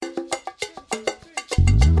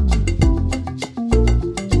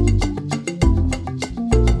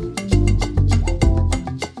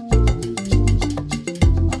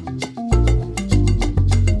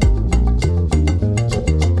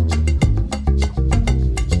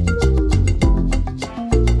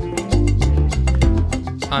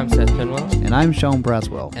I'm Seth Pinwell. And I'm Sean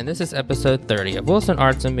Braswell. And this is episode 30 of Wilson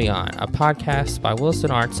Arts and Beyond, a podcast by Wilson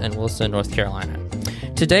Arts in Wilson, North Carolina.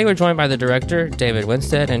 Today we're joined by the director, David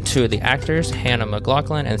Winstead, and two of the actors, Hannah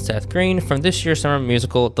McLaughlin and Seth Green, from this year's summer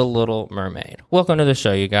musical, The Little Mermaid. Welcome to the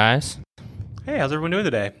show, you guys. Hey, how's everyone doing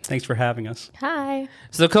today? Thanks for having us. Hi.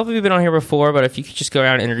 So a couple of you have been on here before, but if you could just go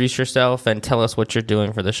around and introduce yourself and tell us what you're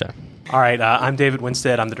doing for the show. All right, I'm David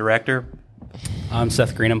Winstead. I'm the director. I'm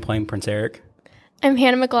Seth Green. I'm playing Prince Eric. I'm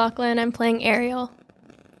Hannah McLaughlin. I'm playing Ariel.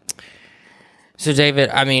 So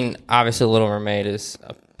David, I mean, obviously Little Mermaid is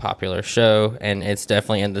a popular show, and it's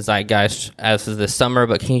definitely in the zeitgeist as is this summer,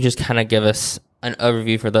 but can you just kind of give us an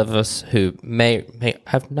overview for those of us who may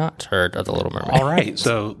have not heard of The Little Mermaid? All right,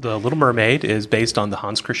 so The Little Mermaid is based on the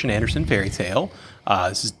Hans Christian Andersen fairy tale.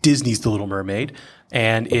 This is Disney's The Little Mermaid,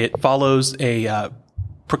 and it follows a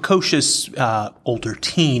precocious older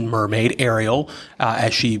teen mermaid, Ariel,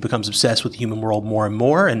 as she becomes obsessed with the human world more and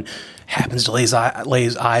more, and happens to lay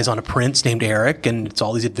his eyes on a prince named Eric, and it's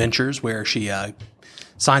all these adventures where she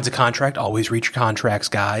signs a contract, always read your contracts,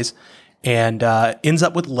 guys, and ends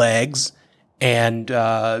up with legs, and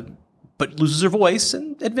but loses her voice,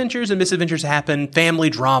 and adventures and misadventures happen, family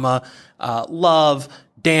drama, love,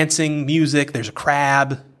 dancing, music. There's a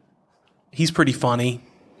crab. He's pretty funny.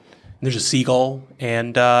 There's a seagull,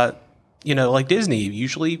 and like Disney,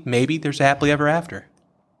 usually maybe there's a happily ever after.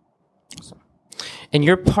 And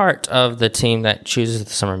you're part of the team that chooses the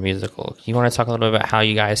summer musical. You want to talk a little bit about how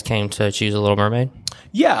you guys came to choose The Little Mermaid?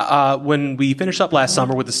 Yeah, when we finished up last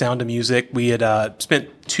summer with The Sound of Music, we had spent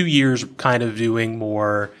 2 years kind of doing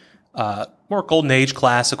more Golden Age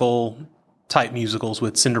classical type musicals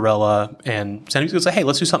with Cinderella and Sound of Music. Say, hey,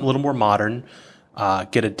 let's do something a little more modern,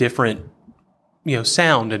 get a different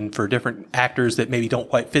sound, and for different actors that maybe don't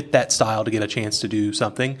quite fit that style to get a chance to do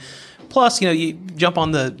something. Plus, you jump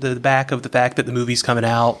on the back of the fact that the movie's coming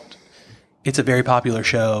out. It's a very popular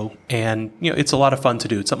show, and it's a lot of fun to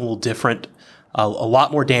do. It's something a little different, a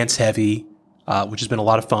lot more dance heavy, which has been a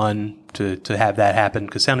lot of fun to have that happen.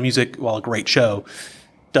 Because Sound of Music, while a great show,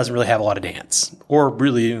 doesn't really have a lot of dance, or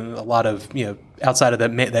really a lot of outside of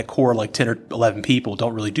that core like 10 or 11 people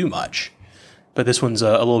don't really do much. But this one's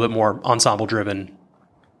a little bit more ensemble driven.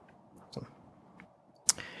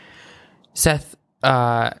 Seth,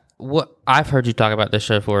 what I've heard you talk about this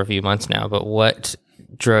show for a few months now, but what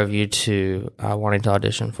drove you to wanting to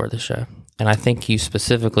audition for the show? And I think you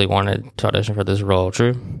specifically wanted to audition for this role,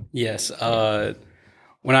 true? Yes.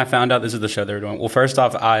 When I found out this is the show they were doing, well, first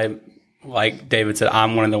off, like David said,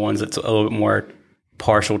 I'm one of the ones that's a little bit more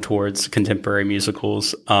partial towards contemporary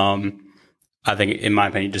musicals. I think, in my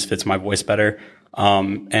opinion, it just fits my voice better.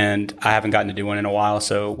 And I haven't gotten to do one in a while.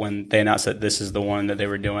 So when they announced that this is the one that they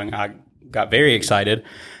were doing, I got very excited.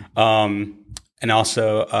 And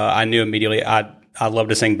also, I knew immediately I love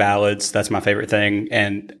to sing ballads. That's my favorite thing.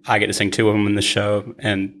 And I get to sing two of them in the show.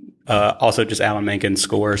 And also just Alan Menken's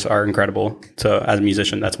scores are incredible. So as a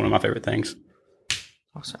musician, that's one of my favorite things.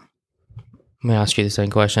 Awesome. Let me ask you the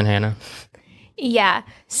same question, Hannah. Yeah,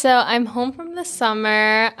 so I'm home from the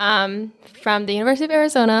summer from the University of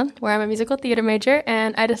Arizona, where I'm a musical theater major,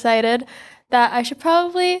 and I decided that I should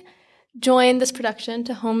probably join this production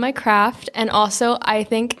to hone my craft. And also, I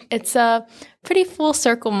think it's a pretty full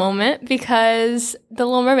circle moment because The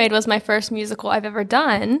Little Mermaid was my first musical I've ever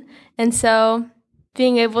done. And so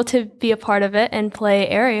being able to be a part of it and play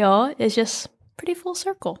Ariel is just pretty full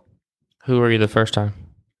circle. Who were you the first time?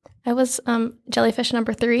 I was jellyfish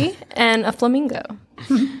number 3 and a flamingo.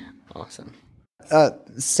 Awesome.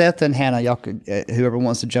 Seth and Hannah, y'all could, whoever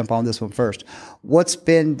wants to jump on this one first. What's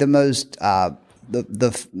been the most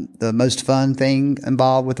the most fun thing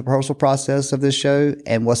involved with the rehearsal process of this show,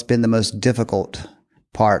 and what's been the most difficult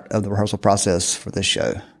part of the rehearsal process for this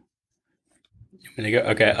show?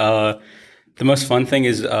 Okay. The most fun thing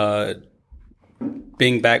is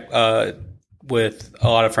being back with a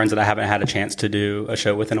lot of friends that I haven't had a chance to do a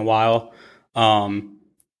show with in a while.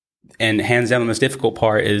 And hands down, the most difficult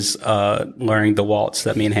part is learning the waltz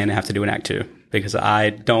that me and Hannah have to do in Act 2, because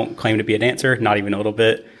I don't claim to be a dancer, not even a little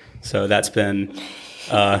bit. So that's been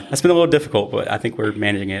a little difficult, but I think we're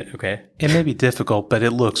managing it okay. It may be difficult, but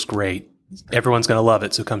it looks great. Everyone's going to love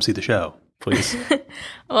it, so come see the show, please.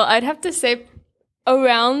 Well, I'd have to say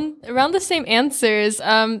around the same answers.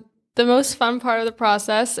 The most fun part of the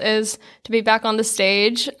process is to be back on the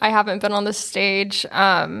stage. I haven't been on the stage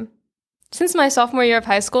since my sophomore year of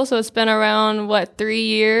high school, so it's been around, 3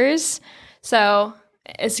 years? So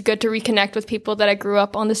it's good to reconnect with people that I grew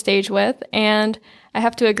up on the stage with, and I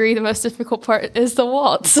have to agree the most difficult part is the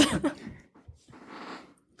waltz.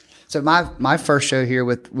 So my first show here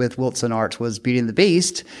with Wilson Arts was Beauty and the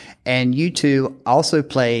Beast, and you two also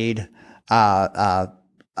played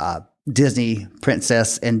Disney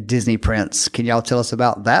princess and Disney prince. Can y'all tell us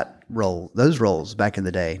about those roles back in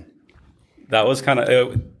the day? That was kind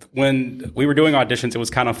of when we were doing auditions. It was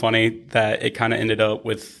kind of funny that it kind of ended up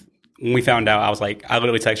with when we found out. I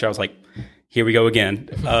literally texted her. I was like, "Here we go again."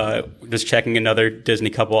 Just checking another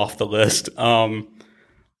Disney couple off the list.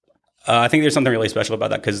 I think there's something really special about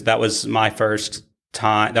that because that was my first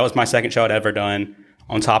time. That was my second show I'd ever done.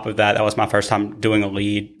 On top of that, that was my first time doing a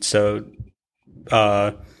lead. So,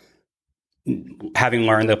 having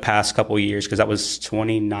learned the past couple of years, because that was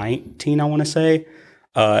 2019, I want to say,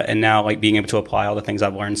 and now like being able to apply all the things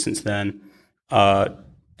I've learned since then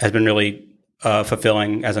has been really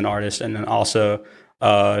fulfilling as an artist. And then also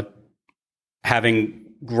having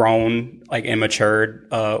grown like and matured,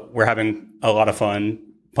 we're having a lot of fun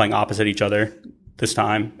playing opposite each other this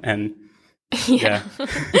time. And yeah.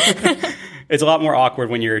 It's a lot more awkward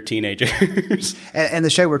when you're teenagers. And the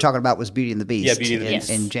show we're talking about was Beauty and the Beast. Yeah, Beauty and the Beast.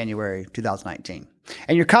 In January 2019.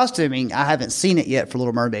 And your costuming, I haven't seen it yet for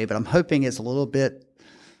Little Mermaid, but I'm hoping it's a little bit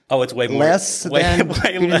it's way more less than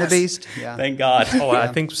Beauty and the Beast. Yeah. Thank God. I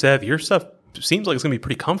think, Seth, your stuff seems like it's going to be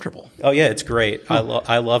pretty comfortable. Oh, yeah, it's great. I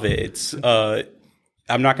love it. It's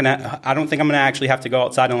I don't think I'm going to actually have to go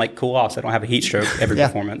outside and like cool off so I don't have a heat stroke every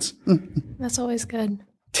performance. That's always good.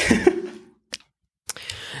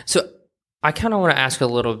 So I kind of want to ask a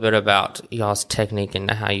little bit about y'all's technique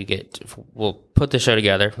and how you we'll put the show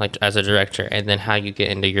together, like as a director, and then how you get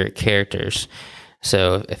into your characters.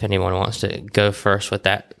 So if anyone wants to go first with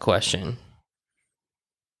that question.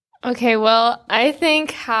 Okay, well, I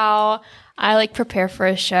think how I prepare for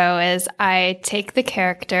a show is I take the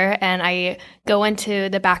character and I go into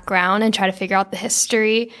the background and try to figure out the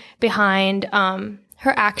history behind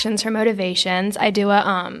her actions, her motivations. I do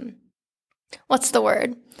what's the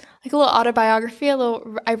word? Like a little autobiography,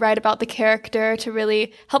 I write about the character to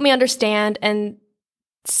really help me understand and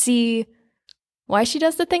see why she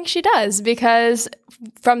does the things she does. Because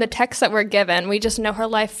from the text that we're given, we just know her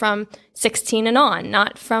life from 16 and on,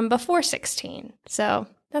 not from before 16. So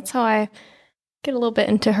that's how I get a little bit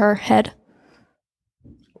into her head.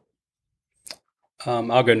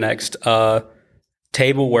 I'll go next.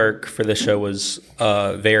 Table work for the show was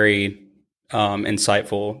very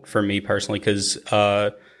insightful for me personally because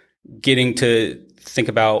getting to think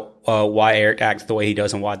about why Eric acts the way he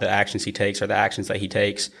does and why the actions he takes are the actions that he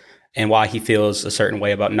takes and why he feels a certain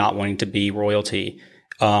way about not wanting to be royalty.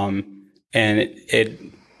 And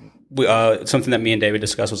something that me and David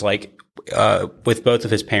discussed was with both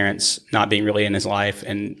of his parents not being really in his life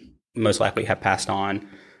and most likely have passed on,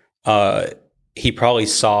 he probably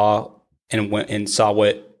saw and saw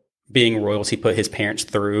what being royalty put his parents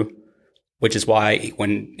through, which is why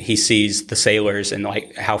when he sees the sailors and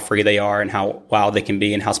how free they are and how wild they can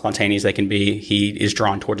be and how spontaneous they can be, he is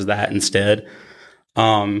drawn towards that instead.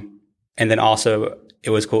 And then also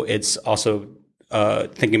it was cool. It's also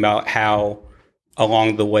thinking about how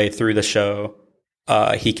along the way through the show,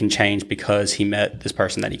 he can change because he met this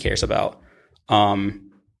person that he cares about.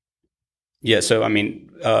 So I mean,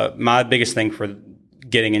 my biggest thing for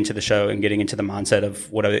getting into the show and getting into the mindset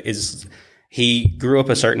of what it is, he grew up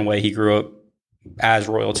a certain way. He grew up as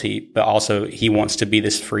royalty, but also he wants to be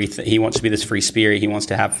this free. He wants to be this free spirit. He wants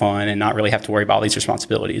to have fun and not really have to worry about all these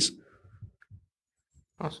responsibilities.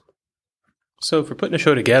 Awesome. So for putting a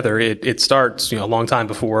show together, it starts a long time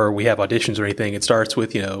before we have auditions or anything. It starts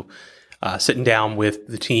with sitting down with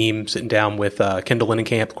the team, sitting down with Kendall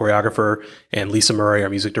Linnenkamp, the choreographer, and Lisa Murray,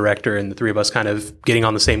 our music director, and the three of us kind of getting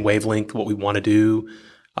on the same wavelength, what we want to do,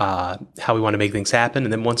 how we want to make things happen.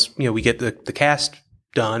 And then once we get the cast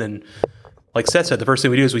done, and like Seth said, the first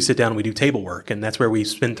thing we do is we sit down and we do table work, and that's where we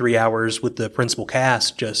spend 3 hours with the principal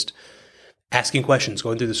cast just asking questions,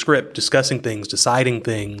 going through the script, discussing things, deciding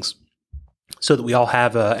things, so that we all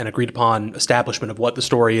have an agreed upon establishment of what the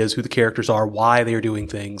story is, who the characters are, why they are doing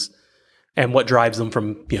things, and what drives them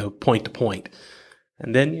from point to point.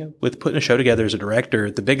 And then with putting a show together as a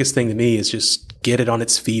director, the biggest thing to me is just get it on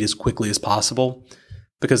its feet as quickly as possible,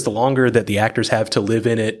 because the longer that the actors have to live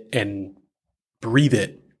in it and breathe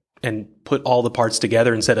it and put all the parts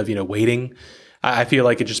together instead of waiting, I feel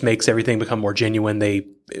like it just makes everything become more genuine.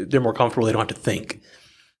 They're more comfortable. They don't have to think.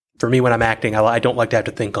 For me, when I'm acting, I don't like to have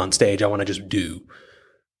to think on stage. I want to just do.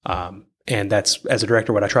 And that's, as a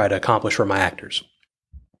director, what I try to accomplish for my actors.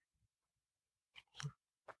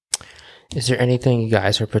 Is there anything you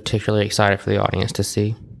guys are particularly excited for the audience to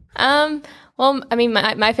see? Well, I mean,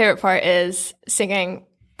 my favorite part is singing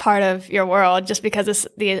Part of Your World, just because it's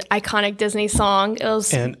the iconic Disney song.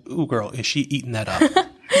 And, ooh, girl, is she eating that up?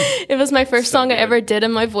 It was my first song I ever did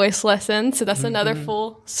in my voice lesson, so that's another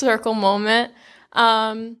full circle moment.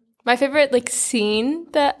 My favorite scene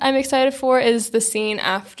that I'm excited for is the scene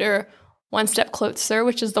after One Step Closer,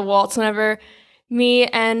 which is the waltz, whenever me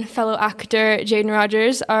and fellow actor Jaden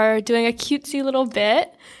Rogers are doing a cutesy little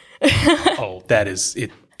bit. Oh, that is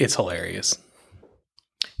it. It's hilarious.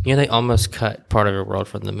 Yeah, they almost cut part of Your World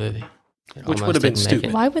from the movie. Which would have been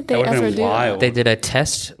stupid. Why would they ever do that? They did a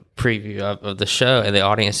test preview of the show, and the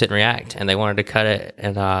audience didn't react, and they wanted to cut it.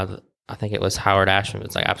 And I think it was Howard Ashman.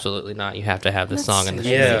 It's like, absolutely not. You have to have this song in the show.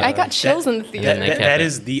 Yeah, I got chills in the theater. That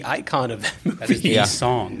is the icon of that movie. That is the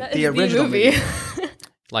song. That The is original movie.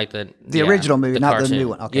 Like the original movie, not cartoon. the new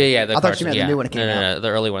one. Okay. Yeah, the I thought cartoon, you meant the new one that came no, out. the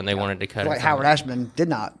early one. They wanted to cut Like it. Howard Ashman did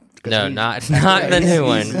not. No, not the new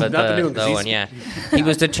one, but Not the new one, the one. Yeah, he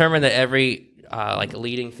was determined that every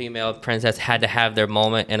leading female princess had to have their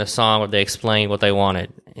moment in a song where they explained what they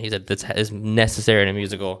wanted. He said this is necessary in a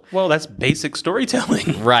musical. Well, that's basic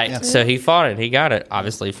storytelling. Right. Yeah. So he fought it. He got it,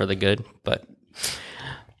 obviously, for the good. But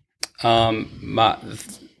a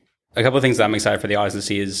couple of things that I'm excited for the audience to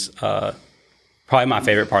see is probably my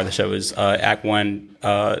favorite part of the show is Act 1.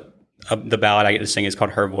 The ballad I get to sing is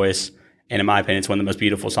called Her Voice. And in my opinion, it's one of the most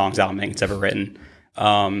beautiful songs Alan Menken's ever written.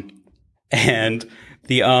 And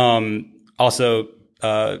the also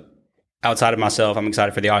outside of myself, I'm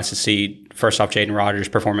excited for the audience to see, first off, Jaden Rogers'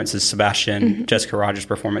 performance as Sebastian, Jessica Rogers'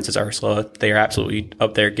 performance as Ursula. They are absolutely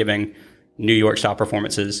up there giving New York-style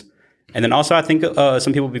performances. And then also, I think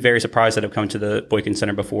some people will be very surprised that have come to the Boykin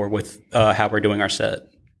Center before with how we're doing our set.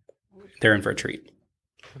 They're in for a treat.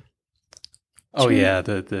 Oh yeah,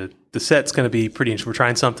 the set's going to be pretty interesting. We're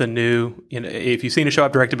trying something new. If you've seen a show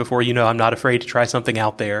I've directed before, I'm not afraid to try something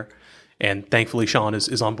out there. And thankfully, Sean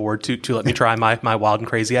is on board to let me try my wild and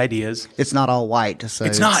crazy ideas. It's not all white. So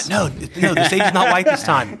it's not. No, the stage is not white this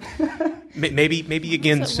time. Maybe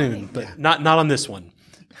again soon, but not on this one.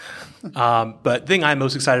 But the thing I'm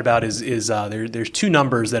most excited about is there's two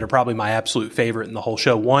numbers that are probably my absolute favorite in the whole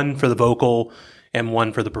show. One for the vocal and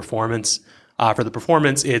one for the performance. For the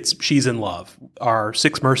performance, it's She's in Love. Our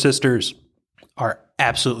 6 Mer sisters are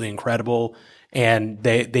absolutely incredible. And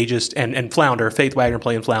they just and Flounder, Faith Wagner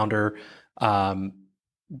playing Flounder,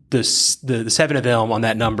 the 7 of them on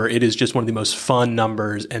that number, it is just one of the most fun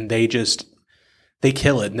numbers, and they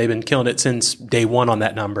kill it, and they've been killing it since day one on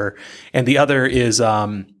that number. And the other is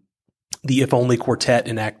the If Only Quartet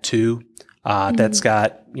in Act 2. That's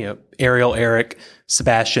got Ariel, Eric,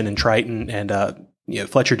 Sebastian, and Triton, and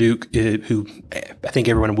Fletcher Duke, who I think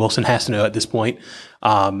everyone in Wilson has to know at this point,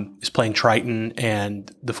 is playing Triton, and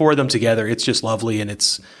the 4 of them together, it's just lovely. And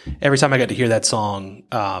it's every time I got to hear that song,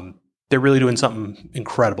 they're really doing something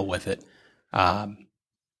incredible with it.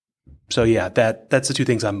 So yeah, that's the 2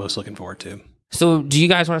 things I'm most looking forward to. So do you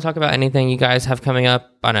guys want to talk about anything you guys have coming up?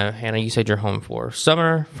 I know, Hannah, you said you're home for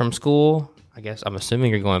summer from school. I guess I'm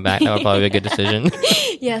assuming you're going back. That would probably be a good decision.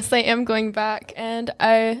 Yes, I am going back. And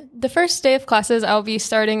the first day of classes, I'll be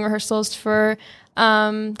starting rehearsals for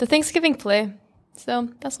the Thanksgiving play. So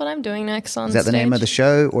that's what I'm doing next on stage. Is that the name of the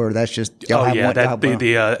show, or that's just y'all have one?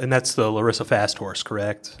 And that's the Larissa Fast Horse,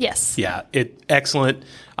 correct? Yes. Yeah, excellent.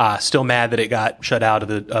 Still mad that it got shut out of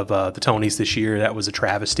the Tonys this year. That was a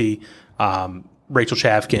travesty. Rachel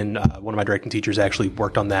Chavkin, one of my directing teachers, actually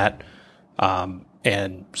worked on that.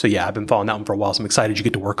 And so, yeah, I've been following that one for a while, so I'm excited you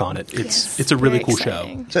get to work on it. It's a really cool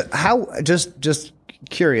show. So how, just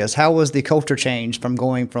curious, how was the culture change from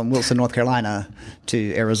going from Wilson, North Carolina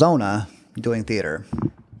to Arizona doing theater?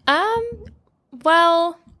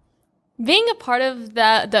 Well, being a part of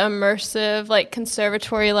the immersive,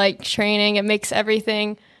 conservatory, training, it makes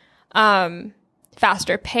everything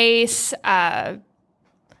faster pace. I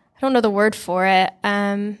don't know the word for it.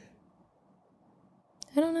 I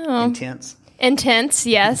don't know. Intense,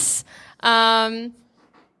 yes. I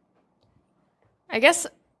guess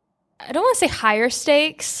I don't want to say higher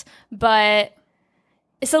stakes, but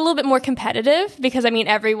it's a little bit more competitive because,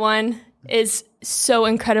 everyone is so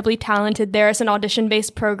incredibly talented there. It's an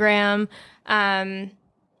audition-based program. I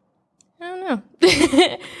don't know.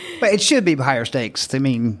 But it should be higher stakes.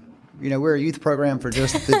 We're a youth program for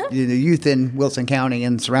just the youth in Wilson County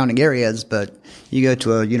and surrounding areas, but you go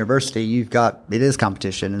to a university, it is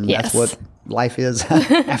competition, and yes. That's what life is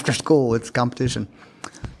after school. It's competition.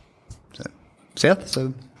 So, Seth,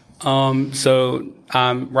 so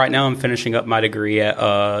right now I'm finishing up my degree at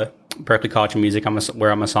Berkeley College of Music.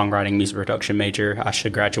 Where I'm a songwriting music production major. I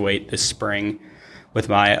should graduate this spring with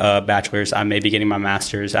my bachelor's. I may be getting my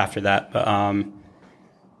master's after that, but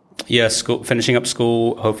finishing up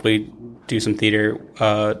school, hopefully do some theater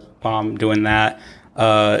while I'm doing that.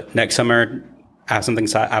 Next summer, I have something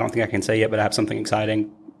I don't think I can say yet, but I have something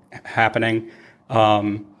exciting happening.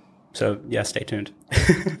 So yeah, stay tuned.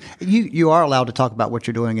 You are allowed to talk about what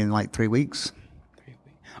you're doing in like 3 weeks.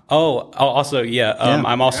 Also, yeah.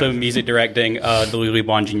 I'm also music directing the Lily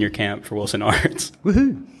Bond Junior Camp for Wilson Arts.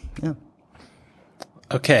 Woohoo! Yeah.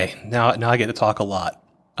 Okay, now I get to talk a lot.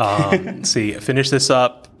 Let's see, finish this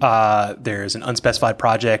up. There's an unspecified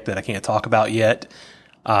project that I can't talk about yet.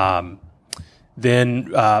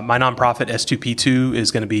 Then my nonprofit S2P2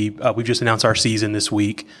 is going to be, we've just announced our season this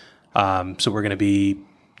week. So we're going to be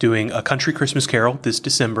doing a country Christmas carol this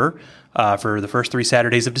December for the first 3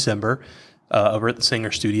 Saturdays of December over at the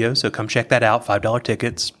Singer Studio. So come check that out, $5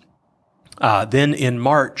 tickets. Then in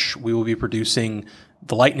March, we will be producing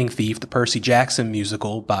The Lightning Thief, the Percy Jackson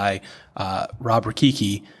musical by Rob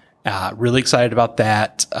Rakicki. Really excited about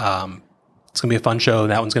that. It's going to be a fun show.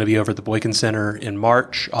 That one's going to be over at the Boykin Center in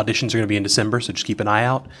March. Auditions are going to be in December, so just keep an eye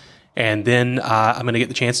out. And then I'm going to get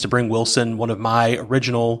the chance to bring Wilson one of my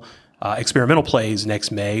original experimental plays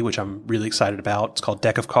next May, which I'm really excited about. It's called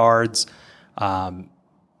Deck of Cards. Can't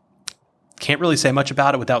really say much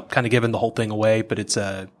about it without kind of giving the whole thing away, but it's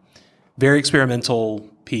a very experimental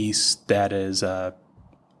piece that is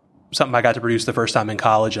something I got to produce the first time in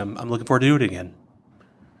college. I'm looking forward to do it again.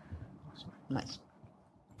 Nice.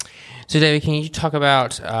 So, David, can you talk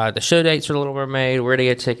about the show dates for Little Mermaid, where to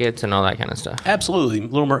get tickets, and all that kind of stuff? Absolutely.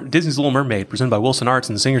 Disney's Little Mermaid, presented by Wilson Arts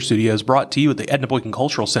and the Singer Studios, brought to you at the Edna Boykin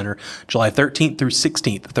Cultural Center, July 13th through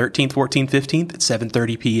 16th, 13th, 14th, 15th at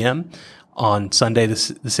 7:30 p.m. On Sunday, the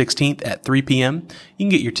 16th at 3 p.m. You can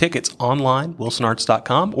get your tickets online,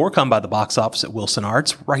 wilsonarts.com, or come by the box office at Wilson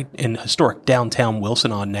Arts, right in historic downtown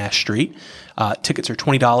Wilson on Nash Street. Tickets are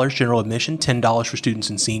 $20 general admission, $10 for students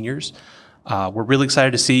and seniors. We're really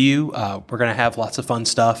excited to see you. We're going to have lots of fun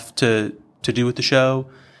stuff to do with the show.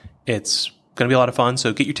 It's going to be a lot of fun.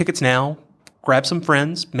 So get your tickets now. Grab some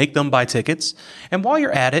friends, make them buy tickets. And while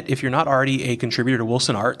you're at it, if you're not already a contributor to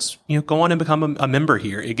Wilson Arts, go on and become a member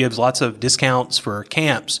here. It gives lots of discounts for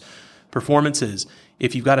camps, performances.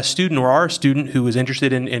 If you've got a student or are a student who is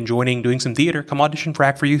interested in doing some theater, come audition for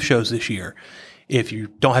Act for Youth shows this year. If you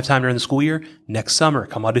don't have time during the school year, next summer,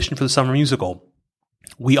 come audition for the summer musical.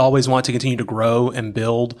 We always want to continue to grow and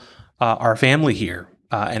build our family here,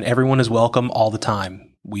 and everyone is welcome all the time.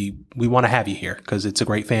 We want to have you here because it's a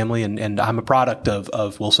great family, and I'm a product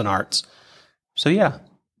of Wilson Arts. So yeah,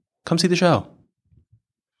 come see the show.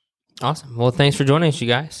 Awesome. Well, thanks for joining us, you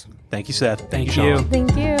guys. Thank you, Seth. Thank you. Sean.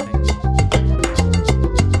 Thank you.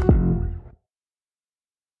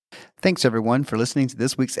 Thanks, everyone, for listening to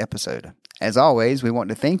this week's episode. As always, we want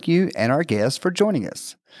to thank you and our guests for joining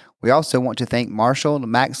us. We also want to thank Marshall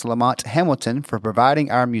Max Lamont Hamilton for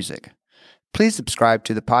providing our music. Please subscribe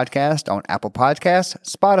to the podcast on Apple Podcasts,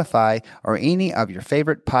 Spotify, or any of your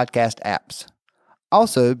favorite podcast apps.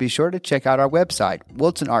 Also, be sure to check out our website,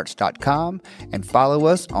 wilsonarts.com, and follow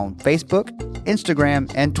us on Facebook,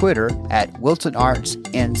 Instagram, and Twitter at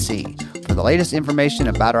WilsonArtsNC for the latest information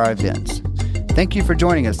about our events. Thank you for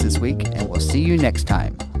joining us this week, and we'll see you next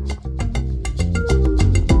time.